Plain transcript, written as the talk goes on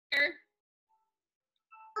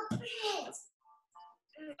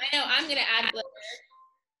I know, I'm gonna add glitter.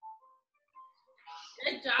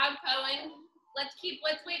 Good job, Cohen. Let's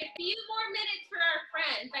wait a few more minutes for our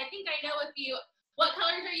friends. I think I know a few. What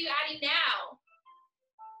colors are you adding now?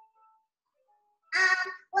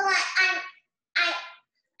 Well, I'm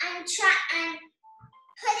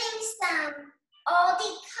putting all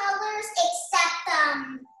the colors except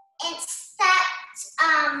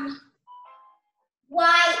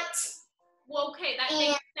white. Well, okay, that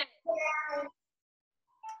makes sense.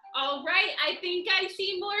 All right, I think I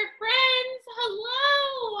see more friends.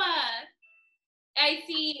 Hello. I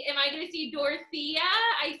see, am I going to see Dorothea?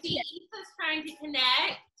 I see Issa's trying to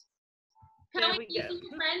connect. Cohen, do you see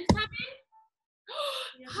your friends coming?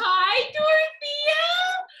 Hi, Dorothea.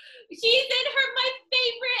 She's in my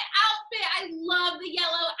favorite outfit. I love the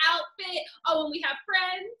yellow outfit. Oh, and we have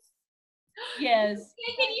friends. Yes.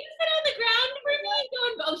 Yeah, can you sit on the ground for me?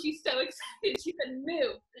 Oh, she's so excited. She said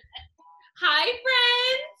move. Hi,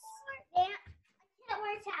 friends. I can't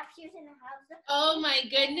wear tap shoes in the house. Oh my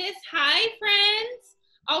goodness. Hi, friends.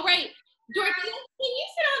 All right. Dorothea, can you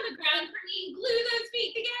sit on the ground for me and glue those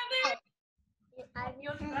feet together?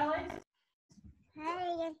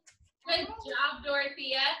 Hey. Good job,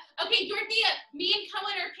 Dorothea. Okay, Dorothea, me and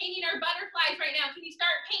Cohen are painting our butterflies right now. Can you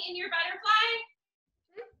start painting your butterfly?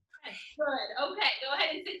 Good. Okay, go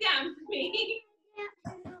ahead and sit down for me.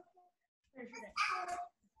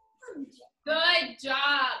 Good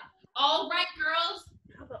job. All right, girls.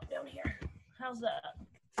 How about down here? How's that?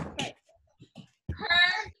 Perfect.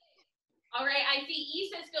 All right, I see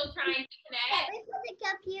Issa still trying to connect. We put the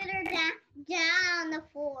computer down on the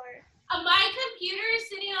floor. My computer is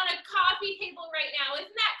sitting on a coffee table right now.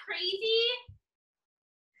 Isn't that crazy?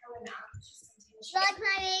 Like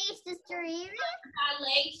my baby sister Eva?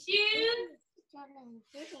 Ballet shoes.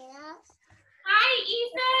 Hi,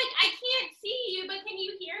 Issa. I can't see you, but can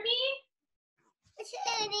you hear me? It's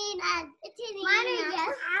hitting Mine is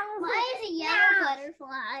a yellow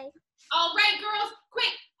butterfly. All right, girls,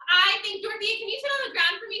 quick. I think, Dorothea, can you sit on the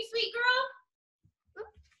ground for me, sweet girl?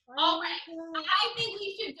 All right. I think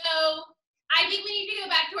we need to go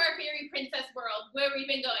back to our fairy princess world where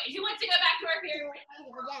we've been going. Who wants to go back to our fairy princess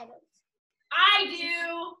world? I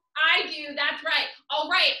do. That's right.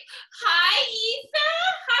 All right. Hi, Issa.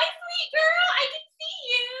 Hi, sweet girl. I can see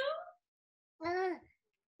you.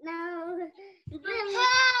 No.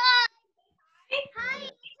 Hi,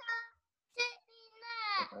 Issa.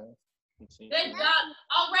 Good job.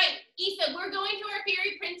 All right, Issa, we're going to our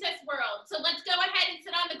fairy princess world. So let's go ahead and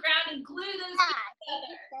sit on the ground and glue those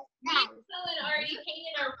together. Me and Cohen already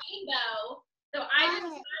painted our rainbow. So I'm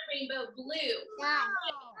going to do our rainbow blue.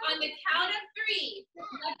 On the count of 3,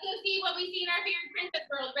 let's go see what we see in our fairy princess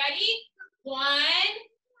world. Ready? 1,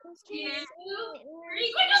 2, 3.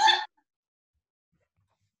 Quick, look!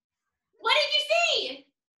 What did you see?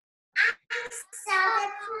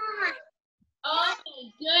 Oh my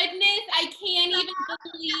goodness, I can't even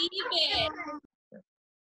believe it.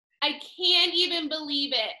 I can't even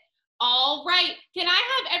believe it. All right, can I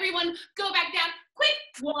have everyone go back down? Quick,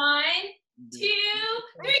 1, 2, 3.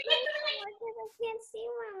 I can't see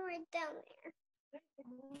when we're down there.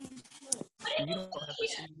 What did you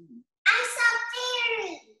see? I saw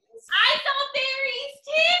fairies. I saw fairies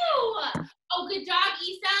too. Oh, good job,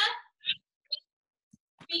 Issa.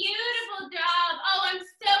 Beautiful job. Oh, I'm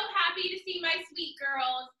so happy to see my sweet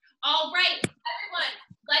girls. All right, everyone,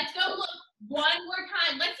 let's go look one more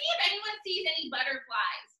time. Let's see if anyone sees any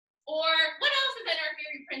butterflies. Or what else is in our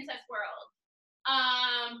fairy princess world?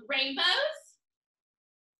 Rainbows.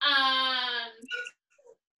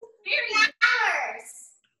 Fairy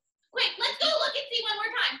flowers. Quick, let's go look and see one more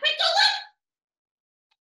time. Quick, go look.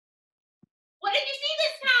 What did you see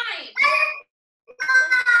this time?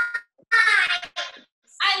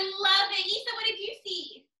 I love it. Issa, what did you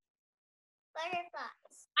see?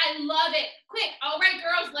 Butterflies. I love it. Quick. All right,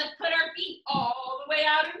 girls, let's put our feet all the way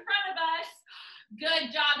out in front of us.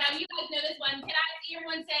 Good job. Now, you guys know this one. Can I see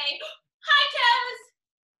everyone say, hi, toes?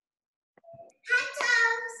 Hi,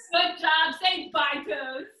 toes. Good job. Say bye,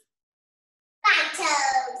 toes. Bye,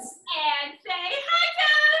 toes. And say hi,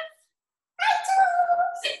 toes. Hi,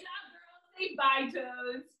 toes. Good job, girls. Say bye,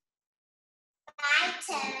 toes. Bye,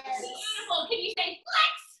 toes. Beautiful. Can you say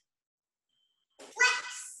flex? Flex.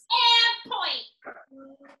 And point.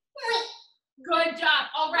 Point. Good job.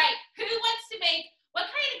 All right. Who wants to make, what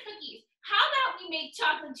kind of cookies? How about we make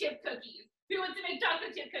chocolate chip cookies? Who wants to make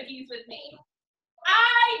chocolate chip cookies with me?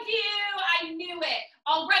 I do. I knew it.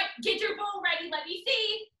 All right. Get your bowl ready. Let me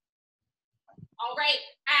see. All right.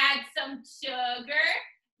 Add some sugar.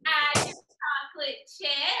 Add your chocolate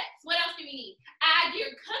chips. What else do we need? Add your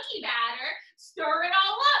cookie batter. Stir it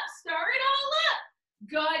all up.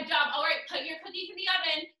 Good job. All right, put your cookies in the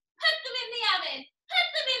oven. Put them in the oven. Put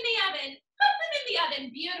them in the oven. Put them in the oven.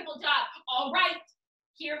 Beautiful job. All right,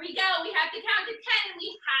 here we go. We have to count to 10 and we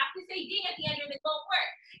have to say ding at the end or it won't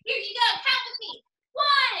work. Here you go. Count with me.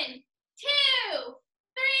 1, 2,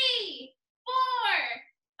 3,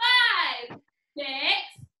 4, 5, 6,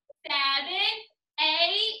 7,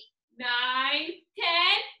 8, 9,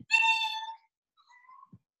 10.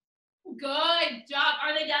 Good job.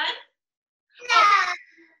 Are they done? Oh,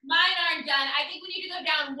 mine aren't done. I think we need to go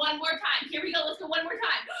down one more time. Here we go. Let's go one more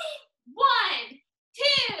time. 1,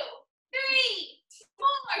 2, 3,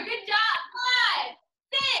 4. Good job. 5,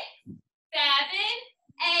 6, 7,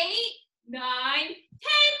 8, 9, 10.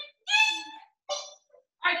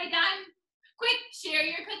 Are they done? Quick, share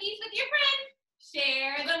your cookies with your friends.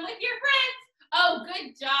 Share them with your friends. Oh,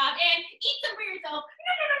 good job. And eat some for yourself.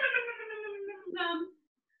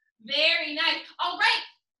 Very nice. All right,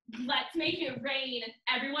 let's make it rain.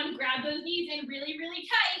 Everyone grab those knees in really, really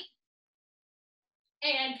tight.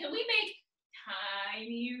 And can we make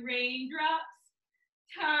tiny raindrops?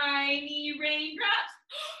 Tiny raindrops.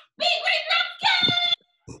 Big raindrops.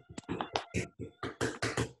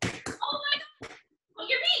 Oh my God. Put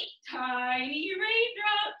your feet. Tiny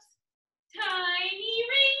raindrops. Tiny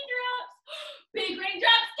raindrops. Big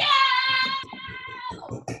raindrops. Go.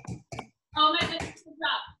 Oh my goodness, good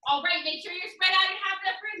job. All right, make sure you're spread out and have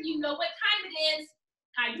enough room. You know what time it is.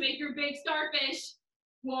 Time to make your big starfish.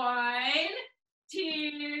 1, 2, 3.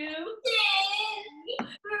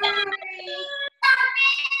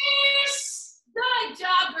 Good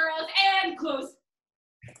job, girls. And close.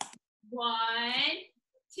 1,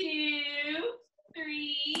 2,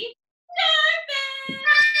 3. Starfish.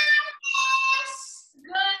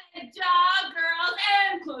 Good job, girls.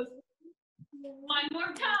 And close. One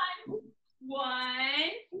more time. 1,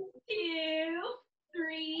 2,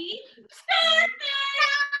 3. Starfish!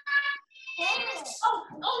 Oh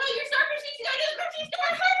no, your starfish needs to go to the grocery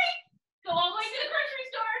store. Hurry! Go all the way to the grocery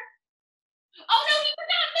store. Oh no, you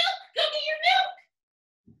forgot milk. Go get your milk.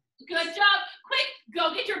 Good job. Quick,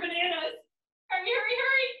 go get your bananas. Hurry, hurry,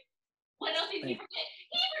 hurry. What else did he forget?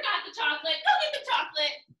 He forgot the chocolate. Go get the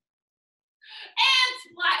chocolate. And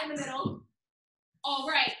splat in the middle. All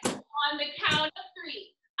right, on the count of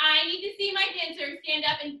 3. I need to see my dancers stand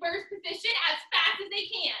up in first position as fast as they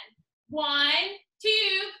can. 1, 2, 3.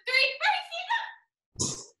 Hurry, stand up.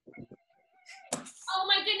 Oh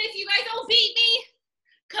my goodness, you guys all beat me.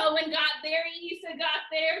 Cohen got there, Issa got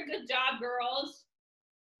there. Good job, girls.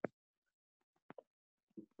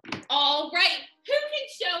 All right, who can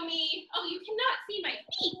show me? Oh, you cannot see my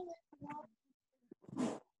feet.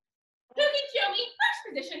 Who can show me first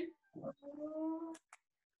position?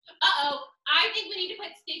 Uh-oh, I think we need to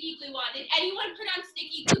put sticky glue on. Did anyone put on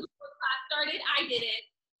sticky glue before class started? I didn't.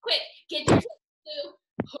 Quick, get your sticky glue,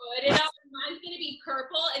 put it on. Mine's gonna be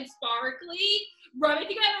purple and sparkly. Rub it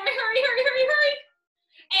together, hurry, hurry, hurry, hurry.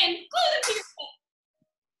 And glue them to your foot.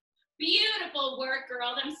 Beautiful work,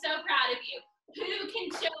 girls. I'm so proud of you. Who can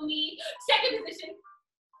show me second position?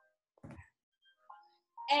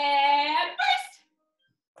 And first.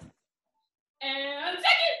 And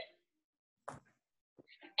second.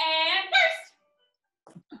 And first.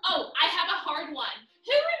 Oh, I have a hard one.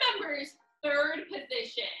 Who remembers third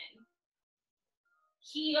position?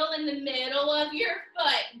 Heel in the middle of your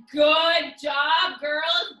foot. Good job,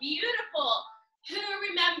 girls. Beautiful. Who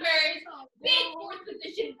remembers big fourth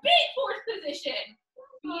position? Big fourth position.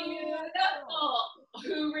 Beautiful.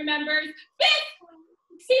 Who remembers fifth?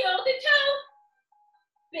 Heel to toe.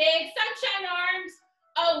 Big sunshine arms.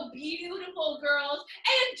 Oh, beautiful, girls.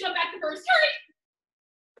 And jump back to first. Hurry.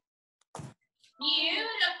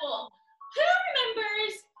 Beautiful. Who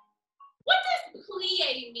remembers, what does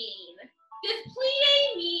plie mean? Does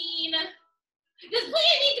plie mean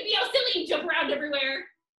to be all silly and jump around everywhere?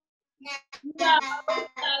 No, does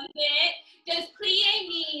it? Does plie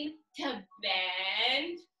mean to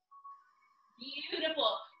bend?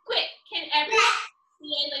 Beautiful. Quick, can everyone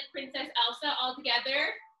plie like Princess Elsa all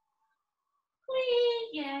together?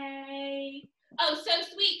 Plie. Oh, so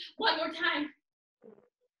sweet. One more time.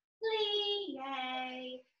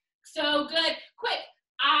 Plie. So good. Quick,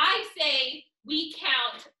 I say we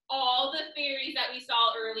count all the fairies that we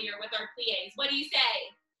saw earlier with our plies. What do you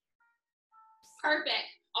say? Perfect.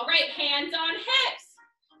 All right, hands on hips.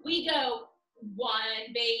 We go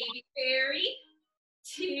 1 baby fairy,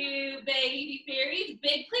 2 baby fairies,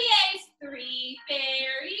 big plies, 3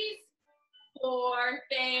 fairies, 4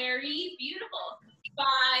 fairies, beautiful, 5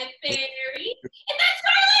 fairies, and that's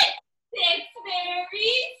Scarlet, 6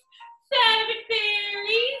 fairies, 7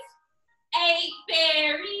 fairies, 8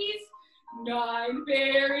 fairies, 9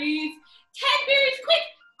 fairies, 10 fairies, quick.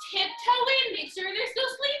 Tiptoe in, make sure they're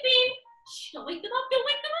still sleeping. Shh, don't wake them up, don't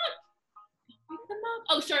wake them up. Don't wake them up.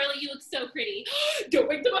 Oh, Charlotte, you look so pretty. Don't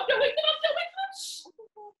wake them up, don't wake them up, don't wake them up. Shh.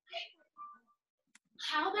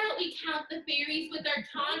 How about we count the fairies with our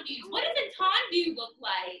tondus? What does a tondu look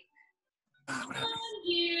like?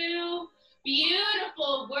 Tondu.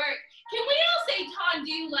 Beautiful work. Can we all say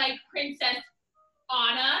tondu like Princess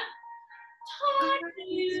Anna?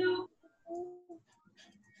 Tondu.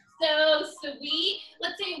 So sweet.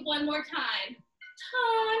 Let's say it one more time.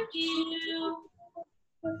 Tondu.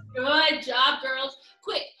 Good job, girls.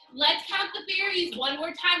 Quick, let's count the fairies one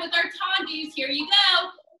more time with our tondus. Here you go.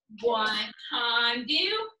 1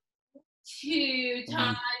 tondu, 2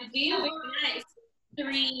 tondu, very nice.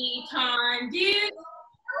 3 tondu,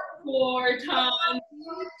 4 tondu,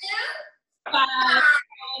 5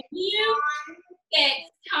 tondu,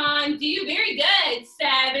 6 tondu, very good.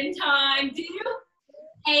 7 tondu,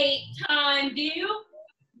 8 tondu,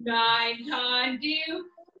 9 tondu, 10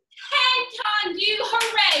 tondu.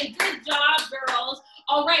 Hooray! Good job, girls.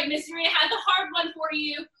 All right, Miss Sarina has a hard one for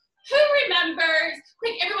you. Who remembers?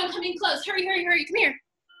 Quick, everyone come in close. Hurry, hurry, hurry. Come here.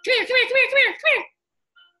 Come here, come here, come here, come here, come here.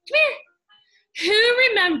 Come here. Who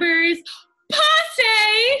remembers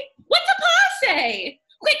passe? What's a passe?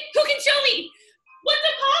 Quick, who can show me? What's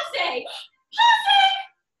a passe? Passe.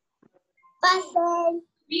 Passe.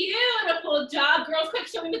 Beautiful job, girls. Quick,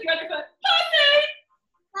 show me with your other foot. Passe.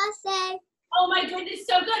 Passe. Oh my goodness,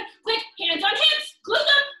 so good. Quick, hands on hips. Glue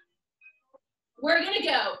them. We're gonna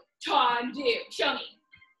go tondu. Show me.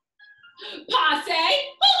 Passe,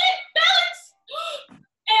 hold it, balance,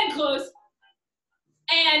 and close,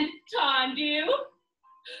 and tondu,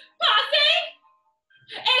 passe,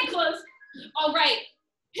 and close. All right,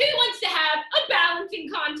 who wants to have a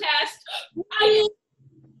balancing contest?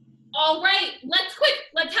 All right,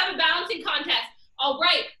 let's have a balancing contest. All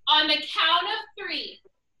right, on the count of 3,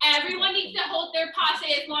 everyone needs to hold their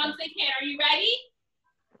passe as long as they can. Are you ready?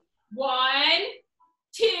 1,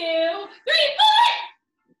 2, 3, hold it!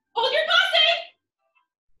 Hold your passe!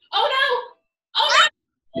 Oh no! Oh no!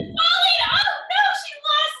 It's falling! Oh no, she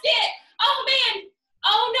lost it! Oh man!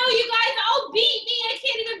 Oh no, you guys all beat me! I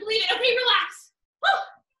can't even believe it. Okay, relax. Whew.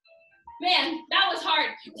 Man, that was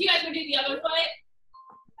hard. Do you guys want to do the other foot?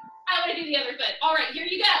 I want to do the other foot. All right, here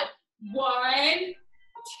you go. 1,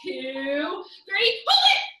 2, 3, hold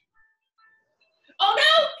it! Oh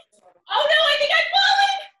no! Oh no, I think I'm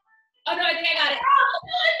falling! Oh no, I think I got it. Oh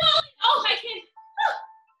no, I'm falling! Oh, I can't.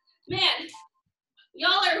 Man,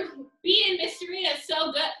 y'all are beating Miss Sarina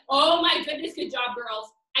so good. Oh my goodness, good job,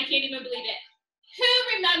 girls. I can't even believe it. Who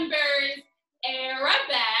remembers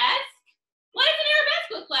arabesque? What does an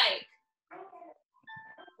arabesque look like?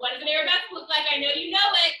 What does an arabesque look like? I know you know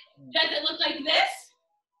it. Does it look like this?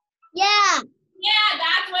 Yeah. Yeah,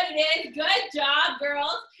 that's what it is. Good job,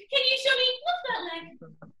 girls. Can you show me? What's that leg?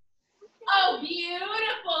 Oh,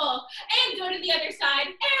 beautiful. And go to the other side.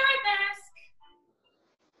 Arabesque.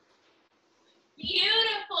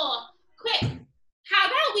 Beautiful. Quick. How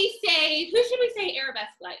about we say, who should we say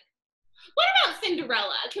arabesque like? What about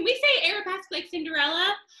Cinderella? Can we say arabesque like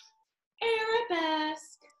Cinderella?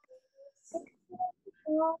 Arabesque.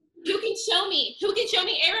 Who can show me? Who can show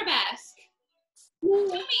me arabesque? Show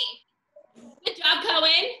me. Good job,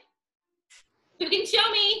 Cohen. Who can show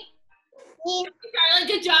me? Me. Charlotte,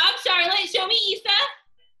 good job. Charlotte, show me Issa.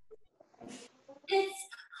 It's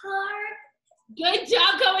hard. Good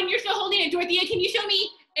job, Cohen. You're still holding it. Dorothea, can you show me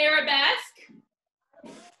arabesque?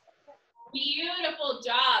 Beautiful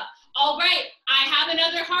job. All right, I have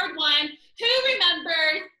another hard one. Who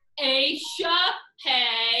remembers Aisha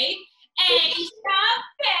Pay? Aisha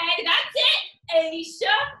Pay. That's it.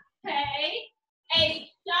 Aisha Pay.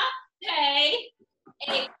 Aisha Pay.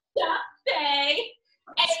 Aisha Pay.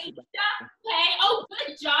 Aisha Pay. Oh,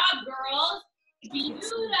 good job, girls.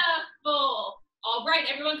 Beautiful. All right,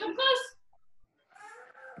 everyone come close.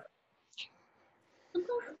 Come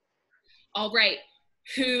close. All right,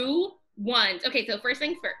 who wants? Okay, so first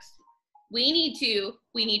things first. We need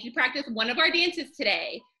to practice one of our dances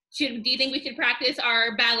today. Do you think we should practice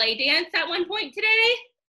our ballet dance at one point today?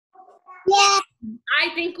 Yeah. I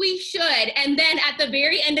think we should. And then at the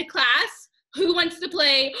very end of class, who wants to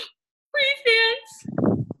play freeze dance?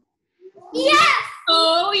 Yes.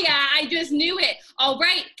 Oh yeah, I just knew it. All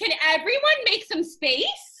right, can everyone make some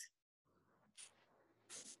space?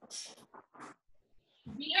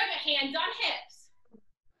 We are the hands on hips.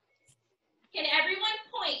 Can everyone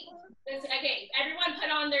point? Okay, everyone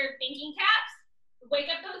put on their thinking caps. Wake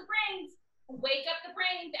up those brains. Wake up the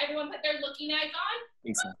brains. Everyone put their looking eyes on.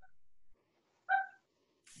 Lisa.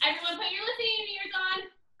 Everyone put your listening ears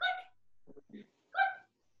on.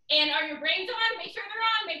 And are your brains on? Make sure they're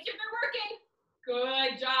on. Make sure they're working.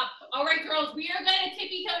 Good job. All right, girls, we are going to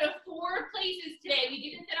tippy-toe to 4 places today. We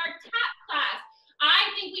do this in our tap class.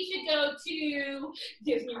 I think we should go to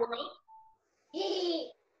Disney World.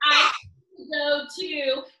 I think we should go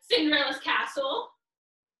to Cinderella's castle.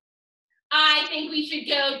 I think we should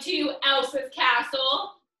go to Elsa's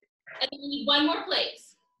castle. And we need one more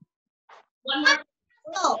place. One more.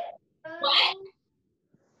 Castle. What?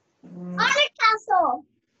 Anna castle.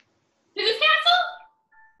 Whose castle?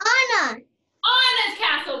 Anna. Anna's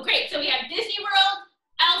castle. Great. So we have Disney World,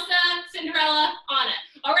 Elsa, Cinderella, Anna.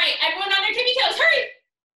 All right, everyone on their tippy toes, hurry.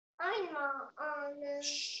 Anna.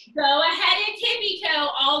 Go ahead and tippy toe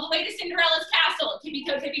all the way to Cinderella's castle. Tippy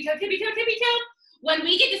toe, tippy toe, tippy toe, tippy toe. When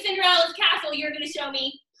we get to Cinderella's castle, you're going to show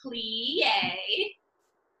me plie.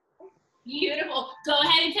 Beautiful. Go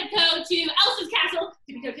ahead and tiptoe to Elsa's castle.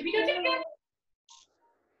 Tippy toe, tippy toe, tippy toe.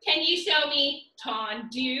 Can you show me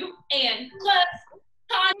tendu and close?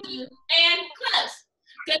 Tendu and close.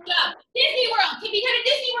 Good job. Disney World. Tippy toe to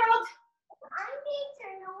Disney World. I'm being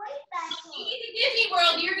turned away back. When you get to Disney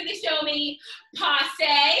World, you're going to show me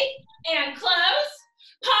passe and close.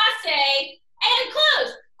 Passe and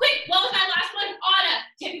close. Quick, what was my last one? Anna.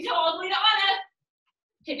 Tippy toe all the way to Anna.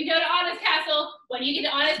 Tippy toe to Anna's castle. When you get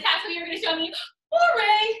to Anna's castle, you're going to show me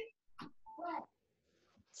hooray. What?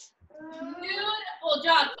 Beautiful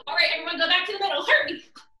job. All right, everyone go back to the middle. Hurry.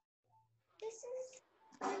 This is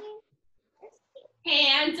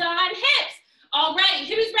Hands on hips. All right,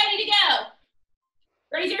 who's ready to go?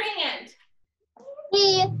 Raise your hand.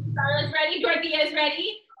 me. Carla's ready. Dorothea's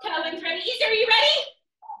ready. Kelvin's ready. Easter, are you ready?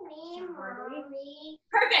 Me, mommy.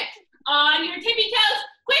 Perfect. On your tippy toes.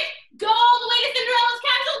 Quick, go all the way to Cinderella's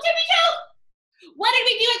castle. Tippy toe. What did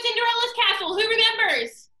we do at Cinderella's castle? Who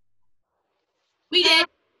remembers? We did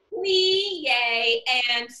plie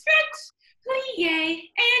and stretch. Plie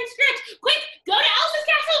and stretch. Quick, go to Elsa's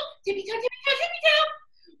castle. Tippy toe, tippy toe, tippy toe.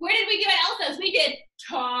 Where did we do at Elsa's? We did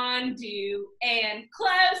tendu and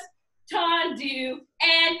close. Tendu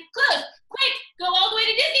and close. Quick, go all the way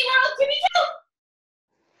to Disney World. Tippy toe.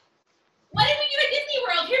 What did we do at Disney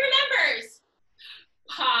World? Who remembers?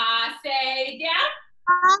 Passe down.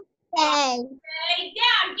 Okay. Passe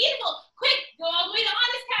down. Beautiful. Quick, go all the way to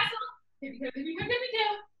Anna's castle. Tippy toe, tippy toe, tippy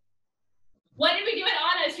toe. What did we do at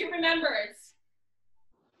Anna's? Who remembers?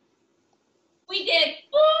 We did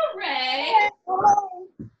hooray.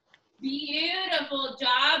 Beautiful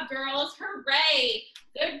job, girls. Hooray.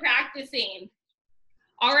 Good practicing.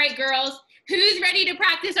 All right, girls. Who's ready to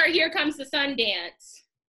practice our Here Comes the Sun dance?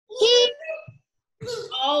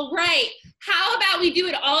 All right. How about we do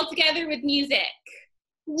it all together with music?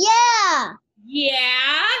 Yeah.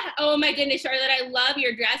 Yeah? Oh my goodness, Charlotte, I love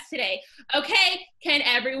your dress today. Okay, can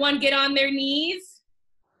everyone get on their knees?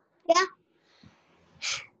 Yeah.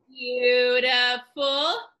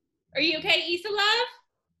 Beautiful. Are you okay, Issa Love?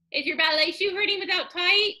 Is your ballet shoe hurting without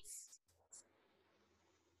tights?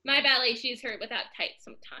 My ballet shoes hurt without tights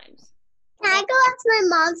sometimes. Can I go ask my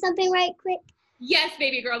mom something right quick? Yes,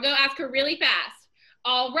 baby girl, go ask her really fast.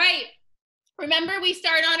 All right. Remember, we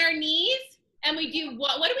start on our knees and we do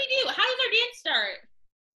what? What do we do? How does our dance start?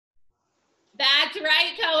 That's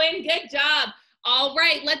right, Cohen. Good job. All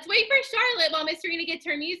right, let's wait for Charlotte while Miss Sarina gets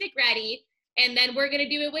her music ready, and then we're gonna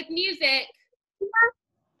do it with music.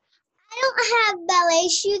 I don't have ballet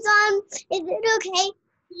shoes on. Is it okay?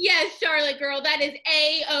 Yes, Charlotte girl, that is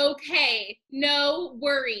A-okay. No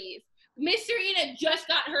worries. Miss Sarina just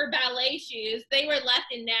got her ballet shoes. They were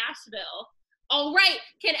left in Nashville. All right,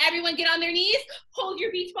 can everyone get on their knees? Hold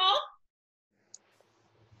your beach ball.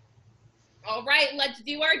 All right, let's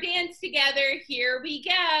do our dance together. Here we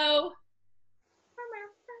go.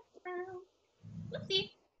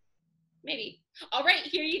 Whoopsie. Maybe. All right,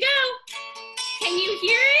 here you go. Can you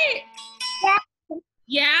hear it? Yeah.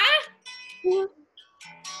 Yeah? Yeah.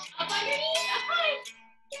 Up on your knees, up high.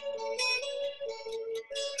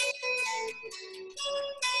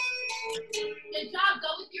 Good job, go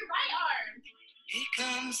with your right arm. Here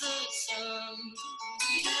comes the sun.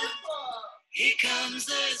 Beautiful. Here comes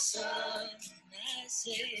the sun. I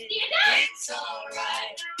say Stand up. it's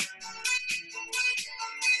alright.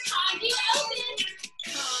 Condu open.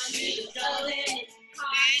 Condu open. It's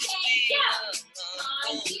Condu the down.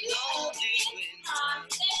 Condu open.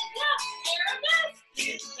 Condu up. Arabesque.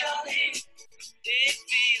 Little darling, it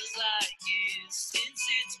feels like years since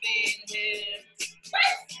it's been here.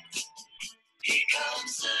 Here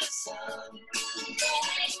comes the sun.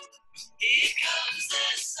 Here comes the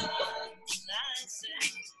sun. I say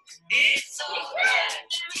it's alright.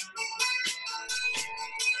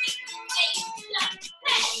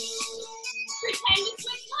 Pretend to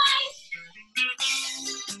switch lights.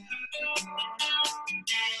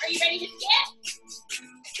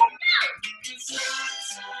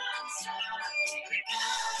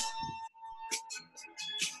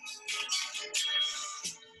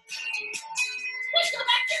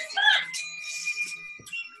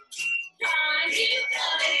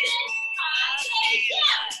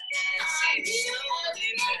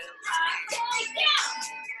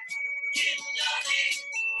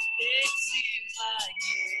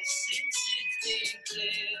 Arms!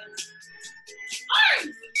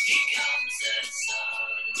 Here comes the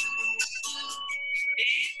sun.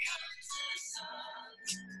 Here comes the sun.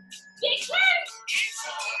 Big turn! It's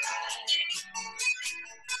alright.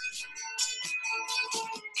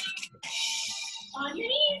 On your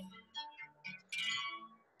knees.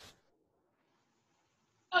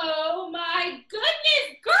 Oh my goodness,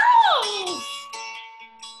 girls!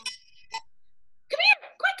 Come here,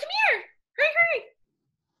 quick, come here. Hurry, hurry.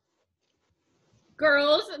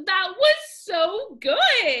 Girls, that was so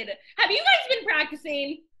good. Have you guys been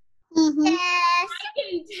practicing? Mm-hmm. I Yes.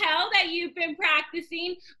 can tell that you've been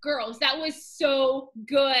practicing. Girls, that was so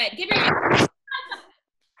good. Give your high five.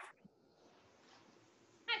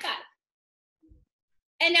 High five.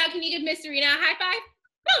 And now can you give Miss Sarina a high five?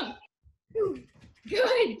 Boom.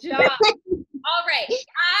 Good job. All right.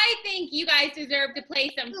 I think you guys deserve to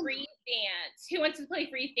play some freeze dance. Who wants to play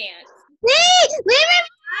freeze dance?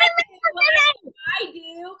 I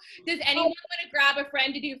do. Does anyone want to grab a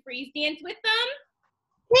friend to do freeze dance with them?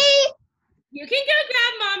 You can go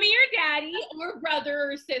grab mommy or daddy or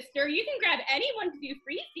brother or sister. You can grab anyone to do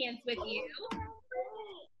freeze dance with you.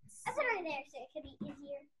 I put it right there so it could be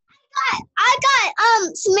easier. I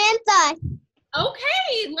got Samantha.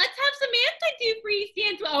 Okay, let's have Samantha do freeze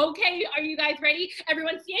dance. Okay, are you guys ready?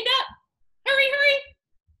 Everyone stand up. Hurry,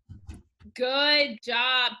 hurry. Good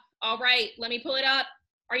job. All right, let me pull it up.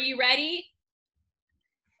 Are you ready?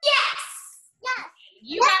 Yes. Yes.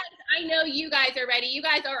 You guys, I know you guys are ready. You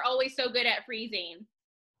guys are always so good at freezing.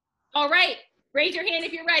 All right, raise your hand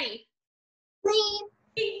if you're ready. Please.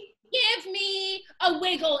 Give me a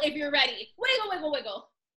wiggle if you're ready. Wiggle, wiggle, wiggle.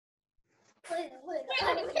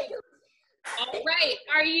 All right,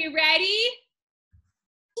 are you ready?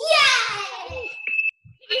 Yes. Can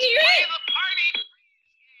you hear it?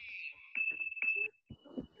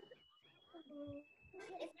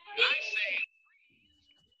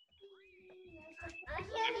 I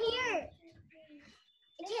can't hear.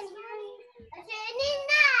 I can't hear. I can't hear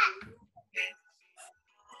that.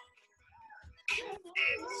 Oh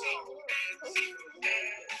man, you guys are so good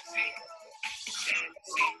at freezing.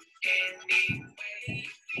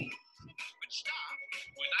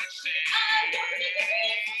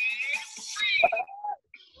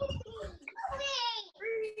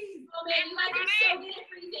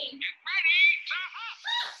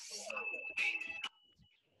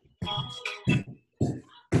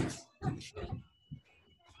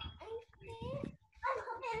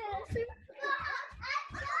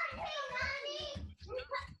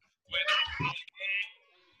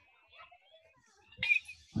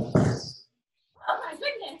 Oh my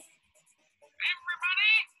goodness.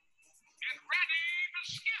 Everybody, get ready to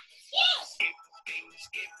skip. Yes.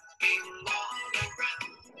 Skipping all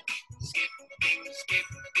around. Skipping,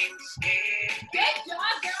 skipping, skip. Good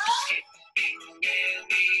job, girl. Skipping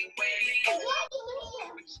any way.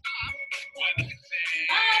 Stop when I say.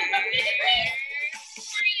 Don't forget to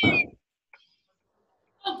freeze.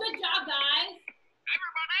 Oh, good job, guys.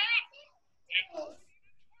 Everybody, Miracle.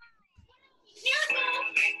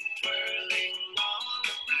 twirling all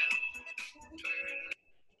around.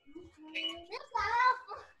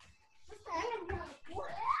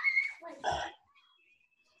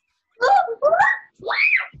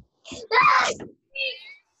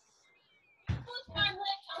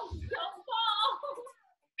 Don't fall.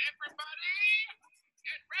 Everybody,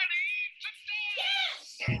 get ready to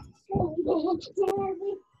dance.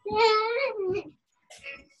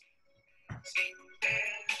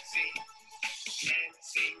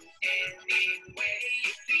 Dancing any way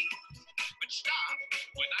you please. But stop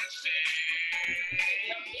when I say.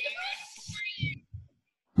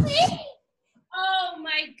 Oh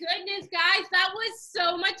my goodness, guys, that was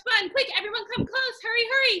so much fun. Quick, everyone come close. Hurry,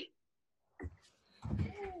 hurry.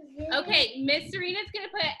 Okay, Miss Sarina's gonna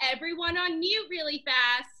put everyone on mute really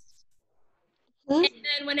fast. And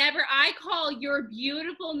then whenever I call your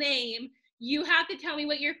beautiful name, you have to tell me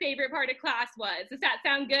what your favorite part of class was. Does that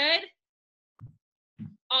sound good?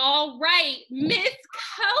 All right, Miss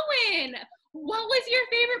Cohen, what was your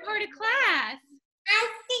favorite part of class? I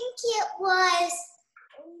think it was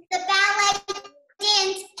the ballet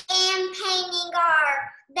dance and painting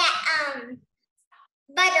that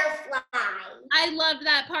butterfly. I loved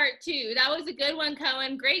that part too. That was a good one,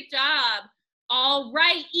 Cohen. Great job. All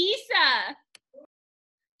right, Issa.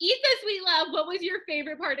 Issa, sweet love, what was your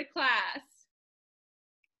favorite part of class?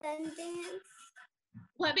 Sundance.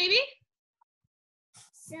 What, baby?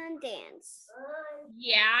 Sundance.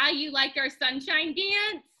 Yeah, you liked our sunshine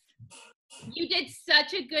dance? You did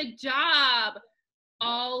such a good job.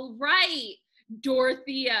 All right,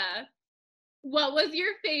 Dorothea, what was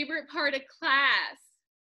your favorite part of class?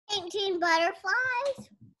 18 butterflies.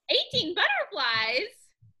 18 butterflies.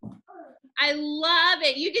 I love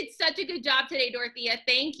it. You did such a good job today, Dorothea.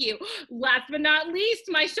 Thank you. Last but not least,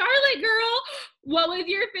 my Charlotte girl. What was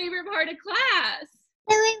your favorite part of class?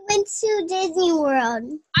 When we went to Disney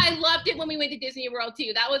World. I loved it when we went to Disney World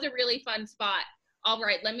too. That was a really fun spot. All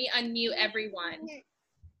right, let me unmute everyone.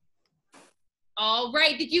 All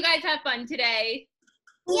right, did you guys have fun today?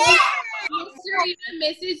 Yeah. Sarina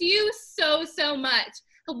misses you so, so much.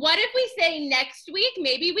 What if we say next week,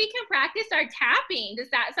 maybe we can practice our tapping? Does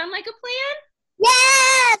that sound like a plan?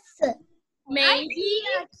 Yes. Maybe.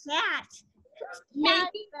 Cat.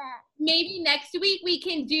 Maybe next week we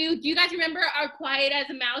can do you guys remember our Quiet as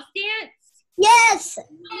a Mouse dance? Yes. So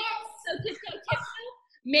tiptoe, tiptoe.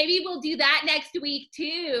 Maybe we'll do that next week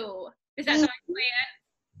too. Does that sound like a plan?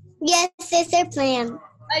 Yes, it's a plan.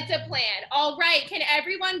 It's a plan. All right. Can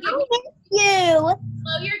everyone give me You.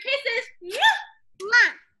 blow your kisses?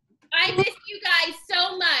 I miss you guys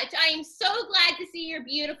so much. I am so glad to see your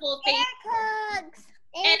beautiful face. Hugs.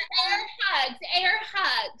 And air hugs, air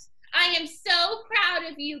hugs. I am so proud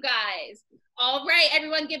of you guys. All right,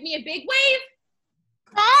 everyone give me a big wave.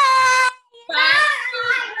 Bye. Bye,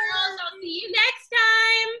 girls. I'll see you next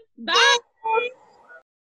time. Bye.